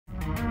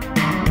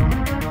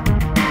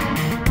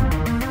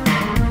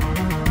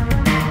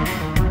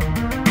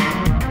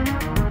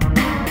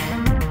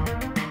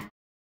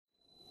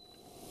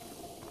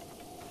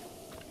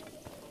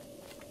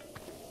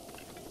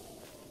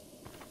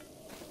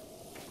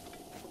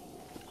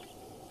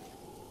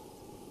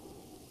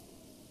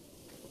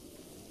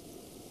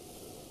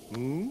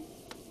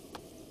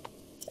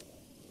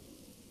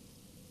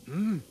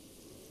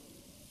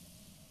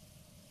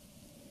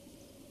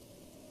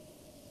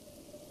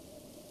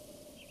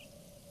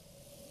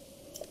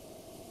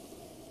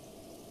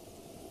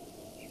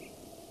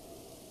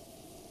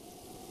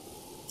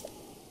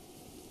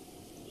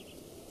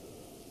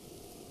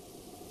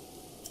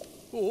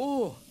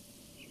Oh.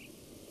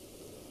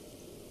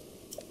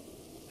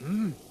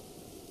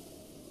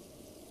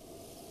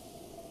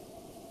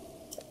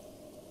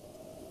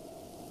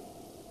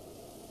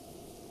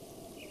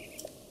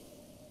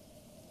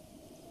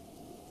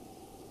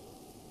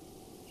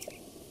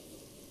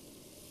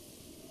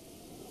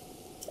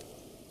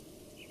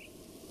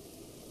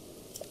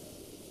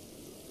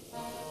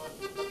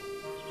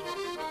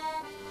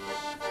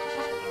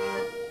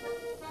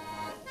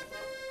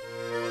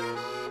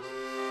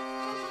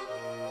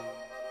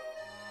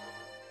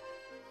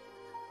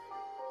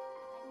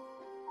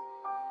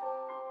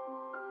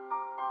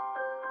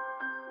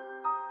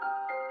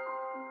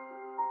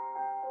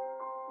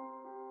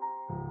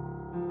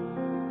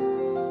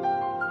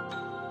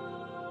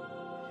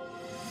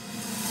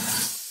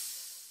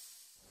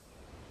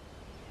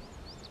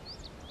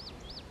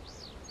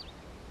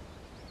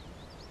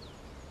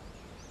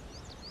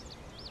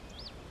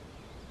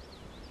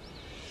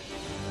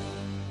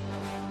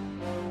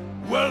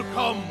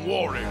 Welcome,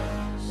 warriors.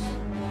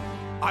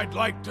 I'd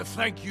like to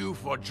thank you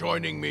for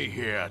joining me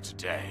here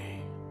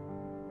today,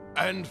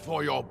 and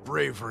for your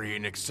bravery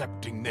in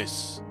accepting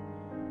this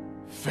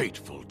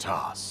fateful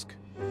task.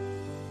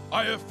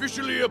 I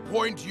officially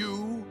appoint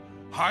you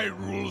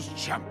Hyrule's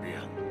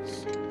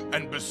champions,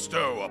 and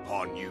bestow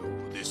upon you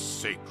this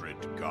sacred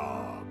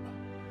garb.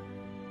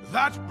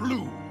 That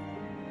blue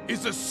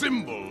is a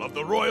symbol of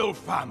the royal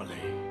family.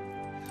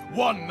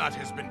 One that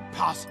has been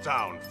passed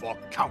down for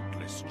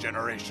countless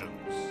generations.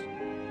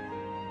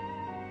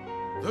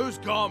 Those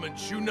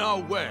garments you now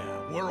wear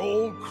were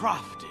all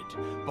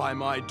crafted by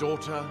my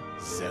daughter,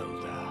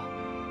 Zelda.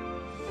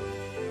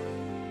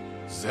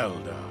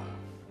 Zelda,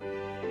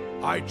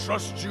 I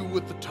trust you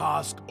with the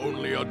task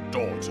only a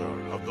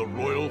daughter of the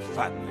royal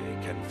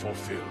family can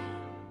fulfill.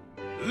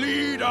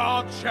 Lead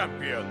our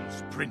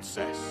champions,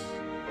 princess,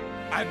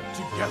 and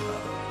together,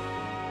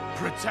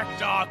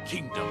 protect our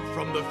kingdom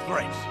from the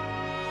threat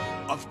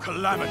of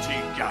Calamity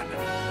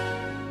Ganon.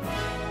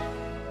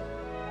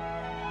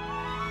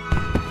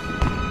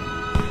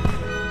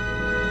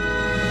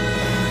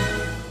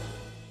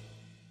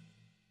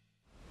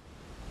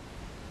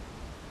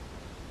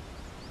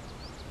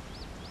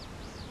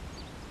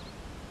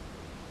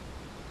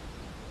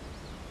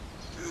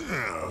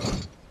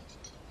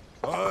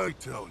 I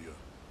tell you,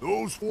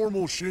 those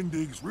formal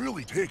shindigs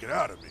really take it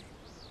out of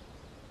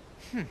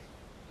me.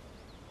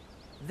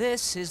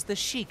 This is the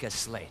Sheikah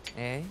slate,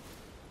 eh?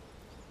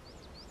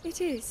 It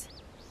is.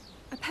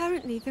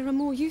 Apparently, there are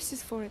more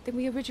uses for it than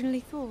we originally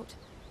thought.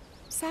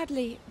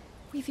 Sadly,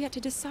 we've yet to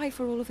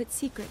decipher all of its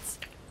secrets.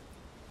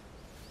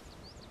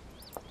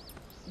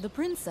 The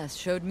princess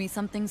showed me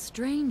something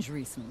strange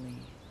recently.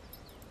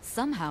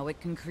 Somehow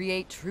it can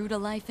create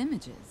true-to-life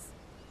images.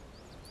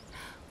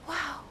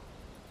 Wow.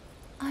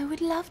 I would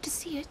love to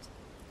see it.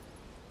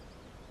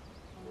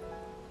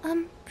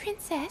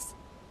 Princess?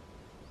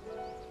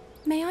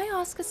 May I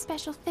ask a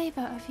special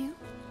favor of you?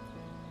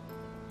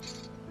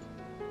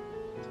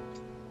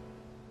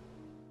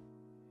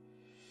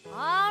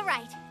 All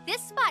right,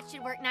 this spot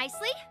should work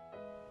nicely.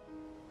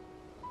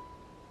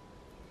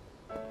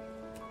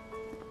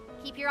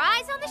 Keep your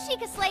eyes on the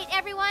Sheikah slate,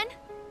 everyone.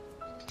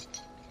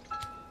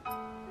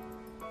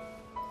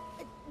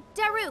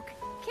 Daruk,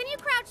 can you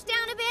crouch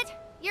down a bit?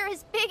 You're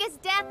as big as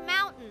Death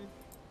Mountain.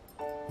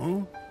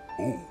 Huh?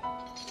 Oh.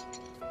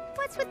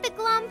 What's with the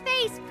glum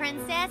face,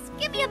 princess?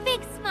 Give me a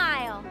big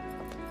smile.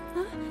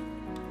 Huh?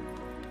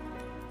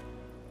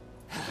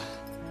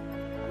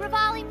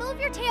 Rivali, move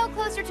your tail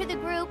closer to the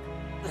group.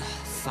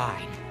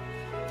 Fine.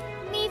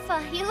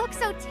 Mifa, you look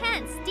so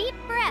tense. Deep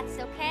breaths,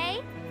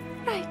 okay?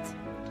 Right.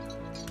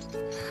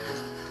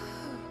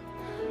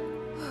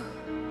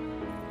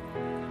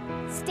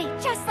 Stay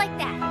just like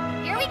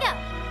that. Here we go.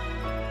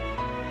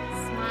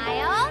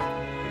 Smile.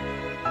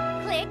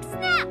 Click,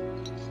 snap.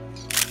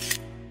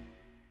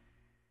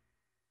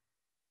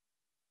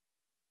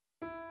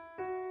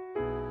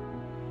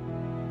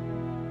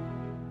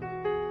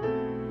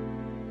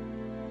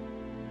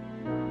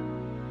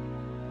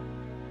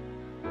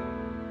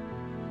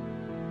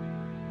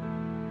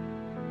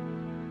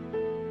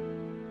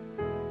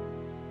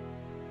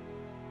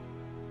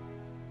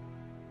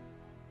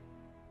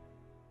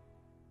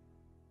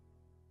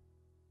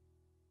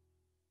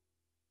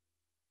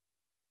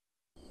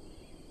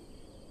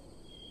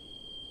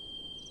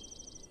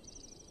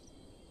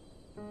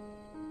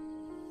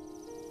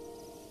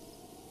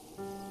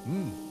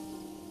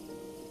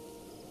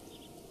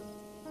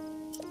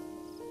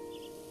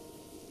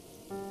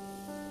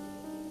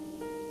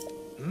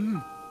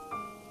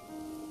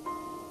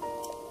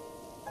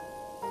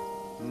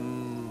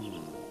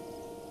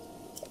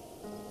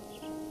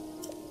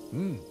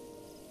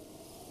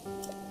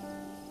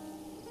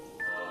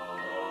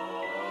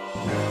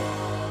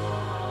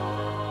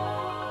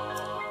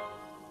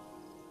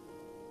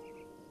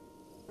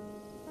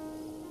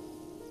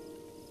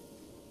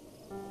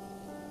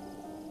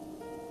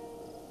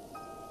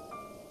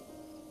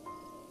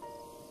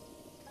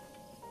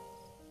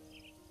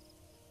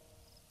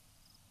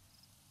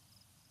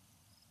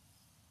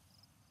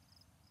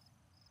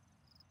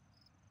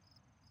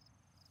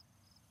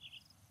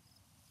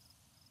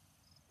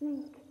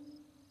 Link.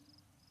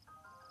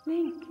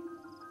 Link.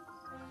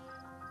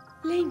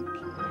 Link.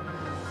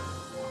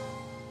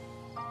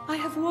 I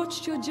have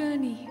watched your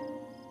journey,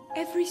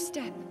 every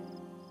step.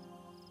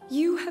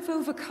 You have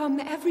overcome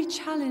every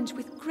challenge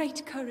with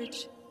great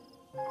courage.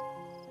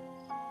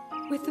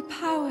 With the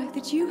power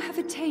that you have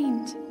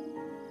attained,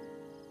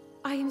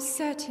 I am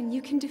certain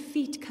you can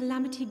defeat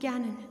Calamity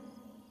Ganon.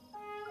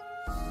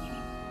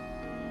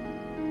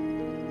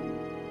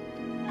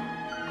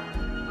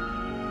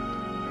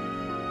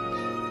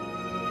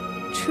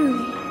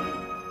 Truly.